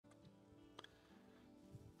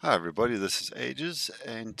Hi everybody, this is Ages,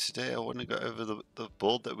 and today I want to go over the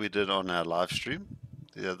build that we did on our live stream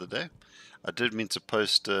the other day. I did mean to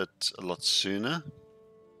post it a lot sooner,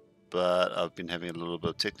 but I've been having a little bit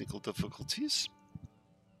of technical difficulties.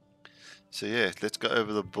 So yeah, let's go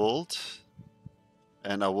over the build,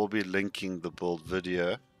 and I will be linking the build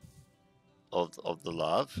video of the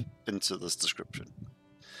live into this description.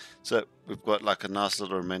 So we've got like a nice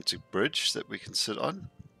little romantic bridge that we can sit on.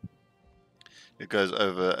 It goes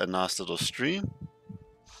over a nice little stream,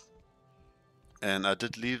 and I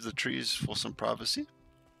did leave the trees for some privacy.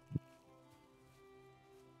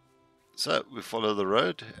 So we follow the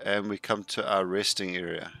road and we come to our resting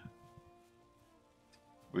area.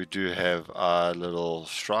 We do have our little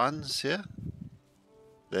shrines here.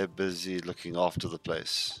 They're busy looking after the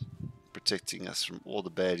place, protecting us from all the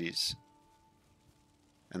baddies.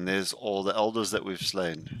 And there's all the elders that we've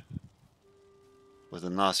slain, with a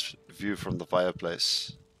nice view from the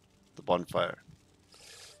fireplace, the bonfire.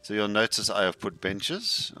 So you'll notice I have put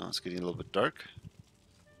benches. Oh, it's getting a little bit dark.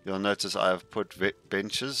 You'll notice I have put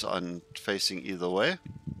benches on facing either way.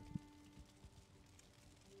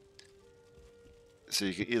 So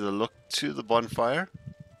you can either look to the bonfire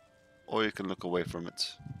or you can look away from it.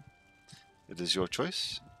 It is your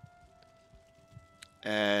choice.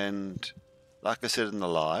 And like I said in the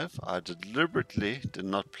live, I deliberately did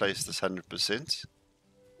not place this 100%,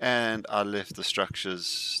 and I left the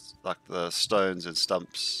structures like the stones and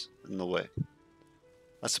stumps in the way.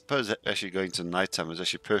 I suppose actually going to nighttime is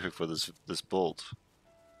actually perfect for this build,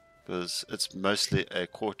 because it's mostly a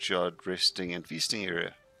courtyard resting and feasting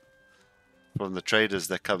area from the traders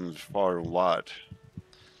that come far and wide.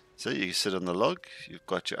 So you sit on the log, you've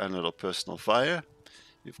got your own little personal fire,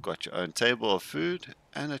 you've got your own table of food,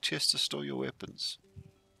 and a chest to store your weapons.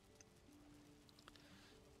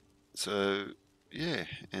 So yeah,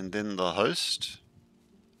 and then the host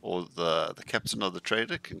or the captain of the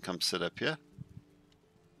trader can come sit up here,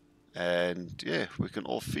 and yeah, we can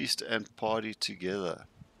all feast and party together,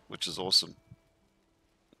 which is awesome.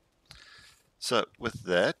 So with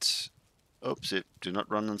that, oops, do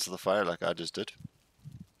not run into the fire like I just did.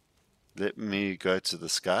 Let me go to the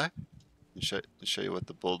sky and show you what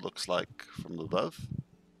the build looks like from above.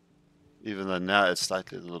 Even though now it's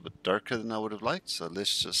slightly a little bit darker than I would have liked, so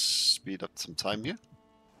let's just speed up some time here.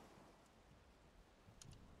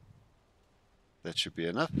 That should be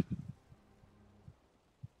enough.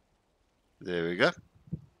 There we go.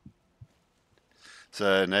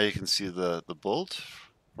 So now you can see the build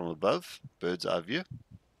from above, bird's eye view.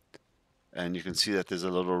 And you can see that there's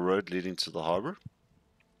a little road leading to the harbor.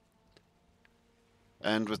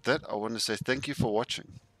 And with that, I want to say thank you for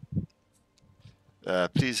watching.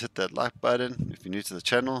 Please hit that like button. If you're new to the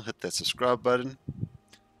channel, hit that subscribe button.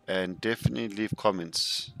 And definitely leave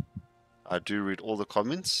comments. I do read all the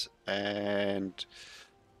comments. And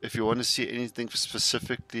if you want to see anything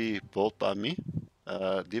specifically built by me,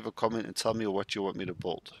 leave a comment and tell me what you want me to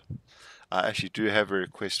build. I actually do have a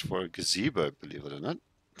request for a gazebo, believe it or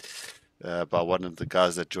not, by one of the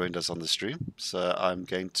guys that joined us on the stream. So I'm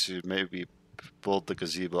going to maybe build the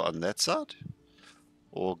gazebo on that side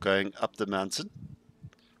or going up the mountain.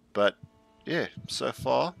 But yeah, so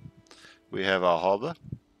far we have our harbor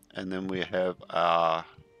and then we have our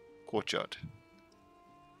courtyard.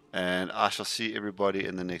 And I shall see everybody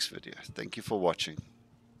in the next video. Thank you for watching.